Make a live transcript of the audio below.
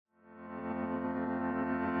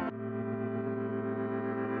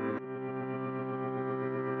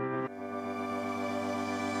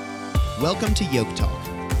Welcome to Yoke Talk,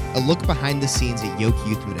 a look behind the scenes at Yoke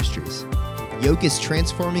Youth Ministries. Yoke is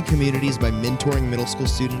transforming communities by mentoring middle school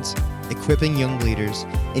students, equipping young leaders,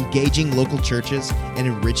 engaging local churches, and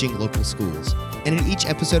enriching local schools. And in each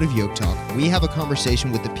episode of Yoke Talk, we have a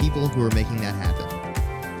conversation with the people who are making that happen.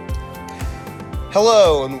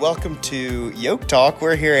 Hello, and welcome to Yoke Talk.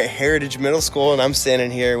 We're here at Heritage Middle School, and I'm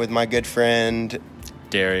standing here with my good friend...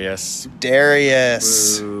 Darius.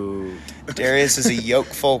 Woo. Darius is a Yoke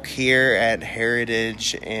folk here at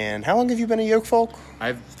Heritage, and how long have you been a Yoke folk?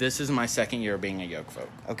 This is my second year of being a Yoke folk.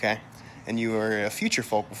 Okay, and you were a future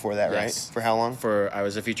folk before that, Yes. right? For how long? I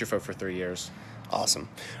was a future folk for 3 years. Awesome.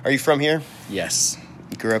 Are you from here? Yes.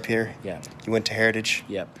 You grew up here? Yeah. You went to Heritage?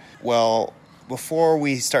 Yep. Well, before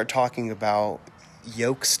we start talking about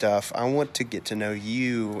Yoke stuff, I want to get to know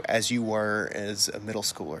you as you were as a middle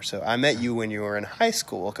schooler. So I met you when you were in high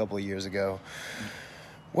school a couple of years ago.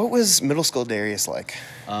 What was middle school Darius like?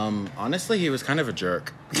 Honestly, he was kind of a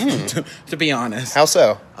jerk, to be honest. How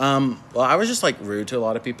so? Well, I was just, rude to a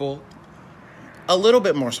lot of people. A little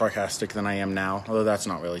bit more sarcastic than I am now, although that's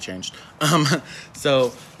not really changed.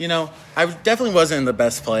 So, I definitely wasn't in the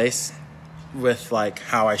best place with,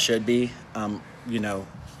 how I should be,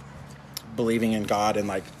 believing in God and,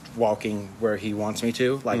 walking where he wants me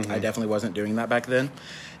to. I definitely wasn't doing that back then.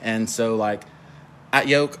 And so, at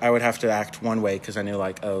Yoke, I would have to act one way because I knew,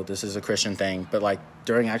 this is a Christian thing. But,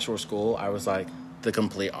 during actual school, I was, the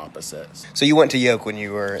complete opposite. So you went to Yoke when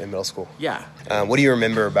you were in middle school? Yeah. What do you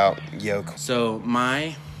remember about Yoke? So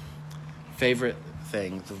my favorite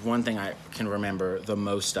thing, the one thing I can remember the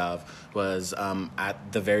most of was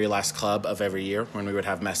at the very last club of every year when we would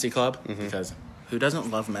have Messy Club. Because who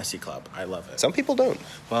doesn't love Messy Club? I love it. Some people don't.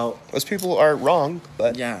 Well, most people are wrong,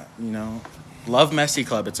 but... Yeah, love Messy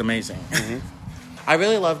Club. It's amazing. I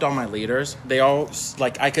really loved all my leaders. They all,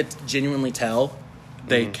 I could genuinely tell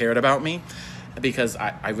they cared about me because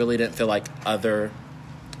I really didn't feel like other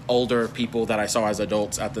older people that I saw as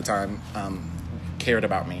adults at the time cared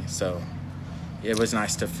about me. So it was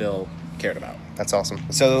nice to feel cared about. That's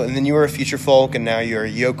awesome. So, and then you were a future folk, and now you're a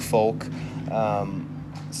Yoke folk.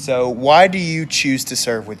 So why do you choose to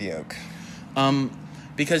serve with Yoke?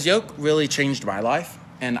 Because Yoke really changed my life,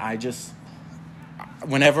 and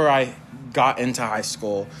whenever I got into high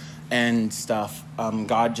school and stuff,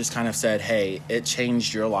 God just kind of said, hey, it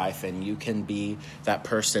changed your life, and you can be that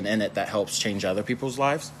person in it that helps change other people's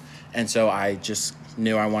lives. And so I just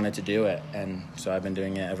knew I wanted to do it, and so I've been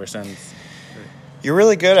doing it ever since. You're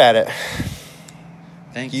really good at it.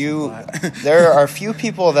 Thank you. There are few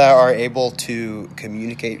people that are able to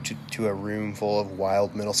communicate to a room full of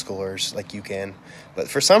wild middle schoolers like you can. But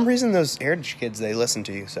for some reason, those Heritage kids, they listen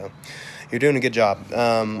to you. So you're doing a good job.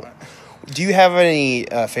 Do you have any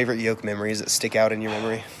favorite Yoke memories that stick out in your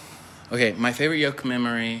memory? Okay, my favorite Yoke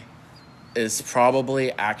memory is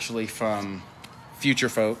probably actually from Future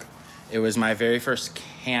Folk. It was my very first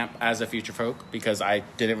camp as a Future Folk because I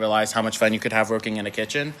didn't realize how much fun you could have working in a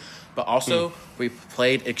kitchen. But also, we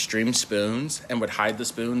played Extreme Spoons and would hide the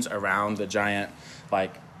spoons around the giant,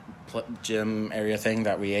 gym area thing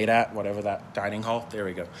that we ate at, whatever that dining hall. There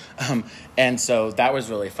we go. And so that was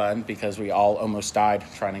really fun because we all almost died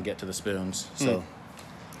trying to get to the spoons. So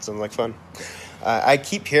sounds like fun. I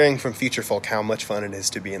keep hearing from future folk how much fun it is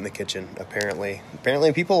to be in the kitchen. Apparently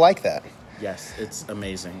people like that. Yes, it's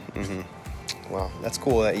amazing. Well, that's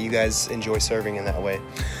cool that you guys enjoy serving in that way.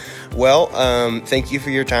 Well, thank you for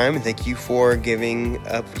your time, and thank you for giving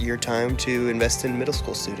up your time to invest in middle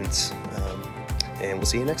school students. And we'll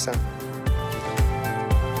see you next time.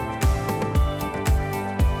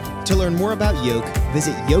 To learn more about Yoke,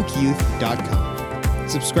 visit yokeyouth.com.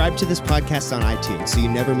 Subscribe to this podcast on iTunes so you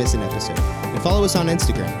never miss an episode. And follow us on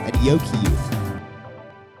Instagram at Yoke Youth.